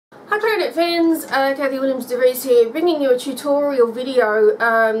Hi Clarinet fans, Kathy Williams-Devries here, bringing you a tutorial video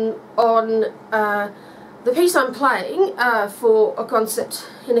on the piece I'm playing for a concert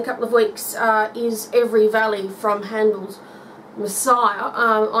in a couple of weeks. Is Every Valley from Handel's Messiah.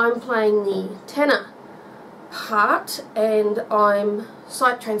 I'm playing the tenor part and I'm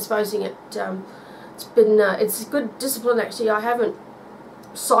sight transposing it. It's good discipline actually. I haven't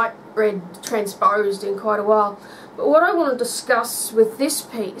sight read transposed in quite a while. But what I want to discuss with this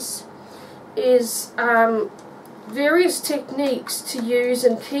piece is various techniques to use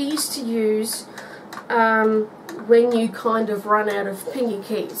and keys to use when you kind of run out of pinky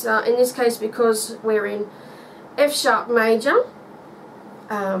keys. In this case, because we're in F sharp major,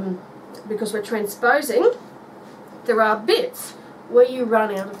 because we're transposing, there are bits where you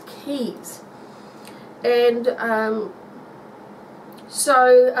run out of keys. And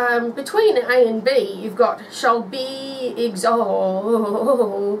so between A and B, you've got shall be, exalt,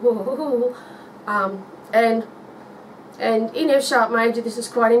 and in F sharp major, this is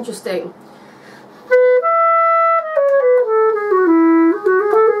quite interesting.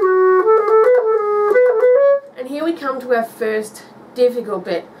 And here we come to our first difficult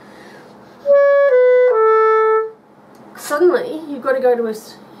bit. Suddenly, you've got to go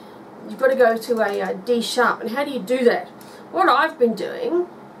to a D sharp, and how do you do that? What I've been doing,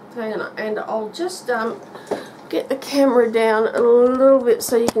 and I'll just get the camera down a little bit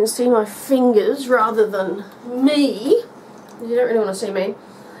so you can see my fingers rather than me. You don't really want to see me.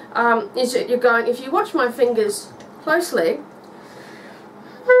 Is that you're going, if you watch my fingers closely,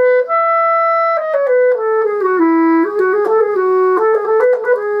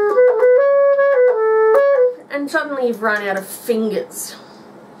 and suddenly you've run out of fingers.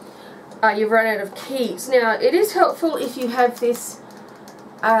 You've run out of keys. Now, it is helpful if you have this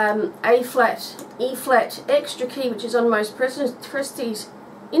A flat, E flat extra key, which is on most prestige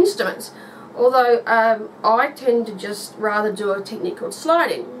instruments. Although I tend to just rather do a technique called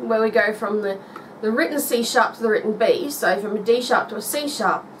sliding, where we go from the written C sharp to the written B. So from a D sharp to a C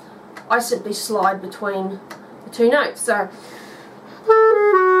sharp, I simply slide between the two notes. So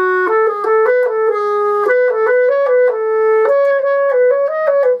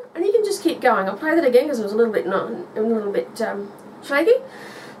keep going. I'll play that again because it was a little bit shaky.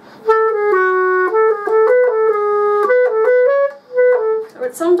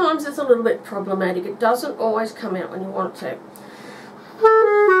 But sometimes it's a little bit problematic. It doesn't always come out when you want it to.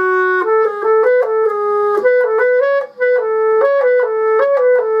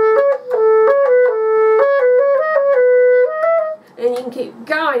 And you can keep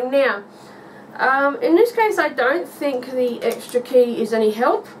going. Now, in this case, I don't think the extra key is any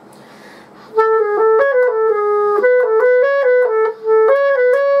help.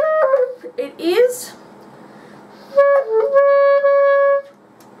 It is,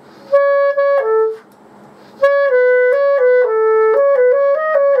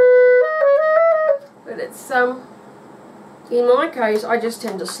 but it's in my case I just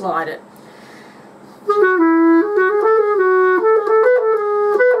tend to slide it.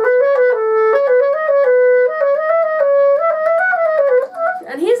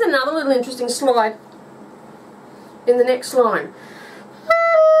 And here's another little interesting slide in the next line.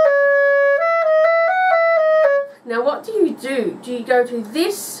 Now what do? Do you go to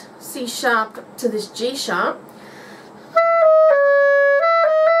this C sharp to this G sharp,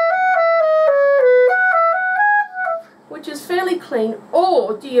 which is fairly clean,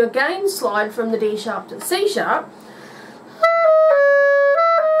 or do you again slide from the D sharp to the C sharp,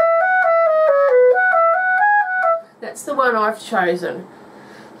 that's the one I've chosen.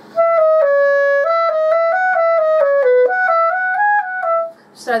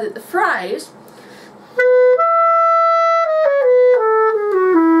 So that the phrase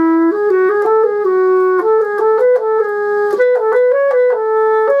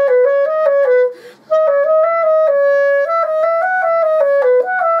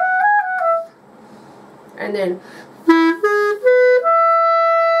and then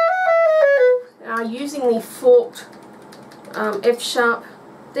using the forked F sharp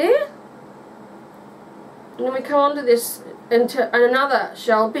there, and then we come on to this into another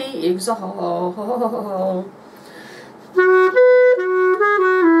shall be exalt.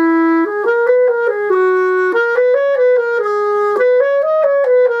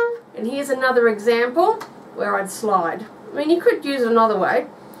 And here's another example where I'd slide. I mean, you could use it another way.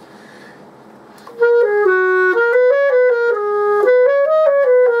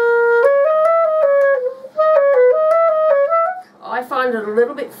 I find it a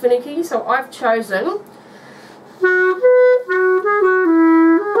little bit finicky, so I've chosen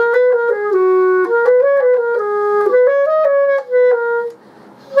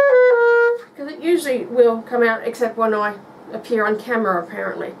usually will come out except when I appear on camera,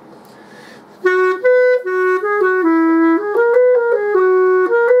 apparently.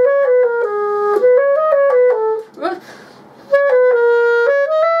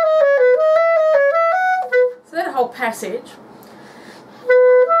 So that whole passage.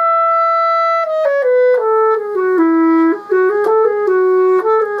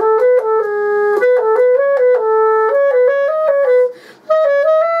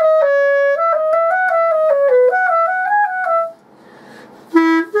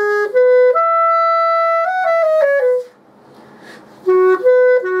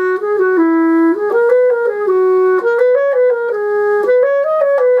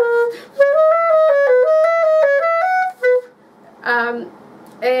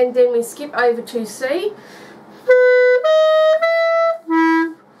 And then we skip over to C.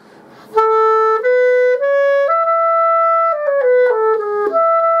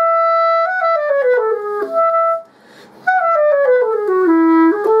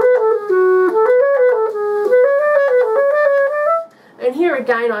 And here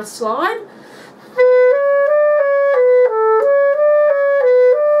again I slide.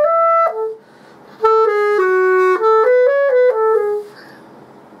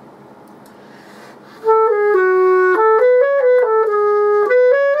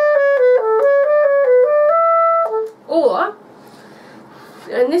 Or,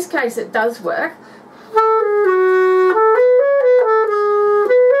 in this case it does work.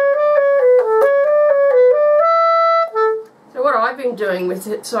 So what I've been doing with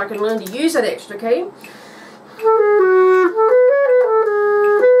it, so I can learn to use that extra key,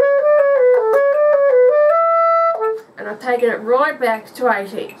 and I've taken it right back to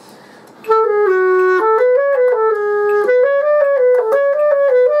 80.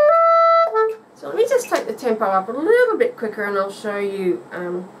 So let me just take the tempo up a little bit quicker and I'll show you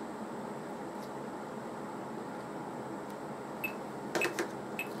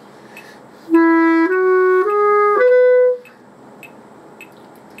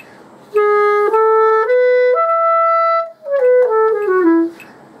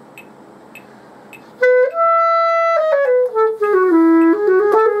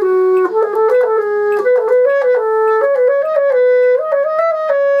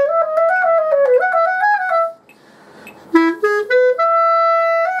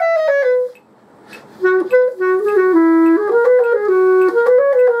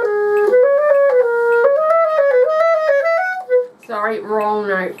sorry, wrong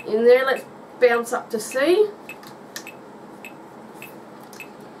note in there. Let's bounce up to C.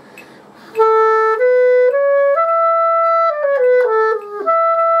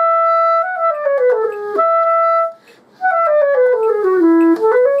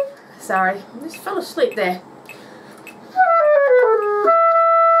 Sorry, I just fell asleep there.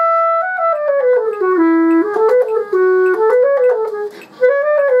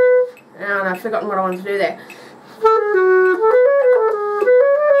 And I've forgotten what I wanted to do there.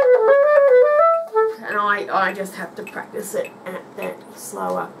 And I just have to practice it at that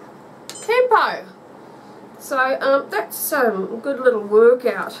slower tempo. So that's some good little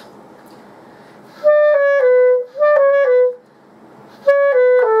workout.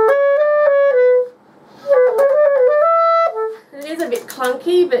 It is a bit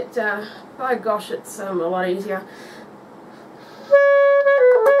clunky, but by gosh, it's a lot easier.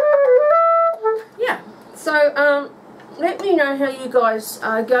 Yeah, so let me know how you guys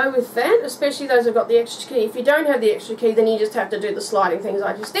go with that, especially those who've got the extra key. If you don't have the extra key, then you just have to do the sliding things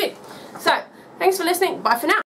I just did. So, thanks for listening. Bye for now.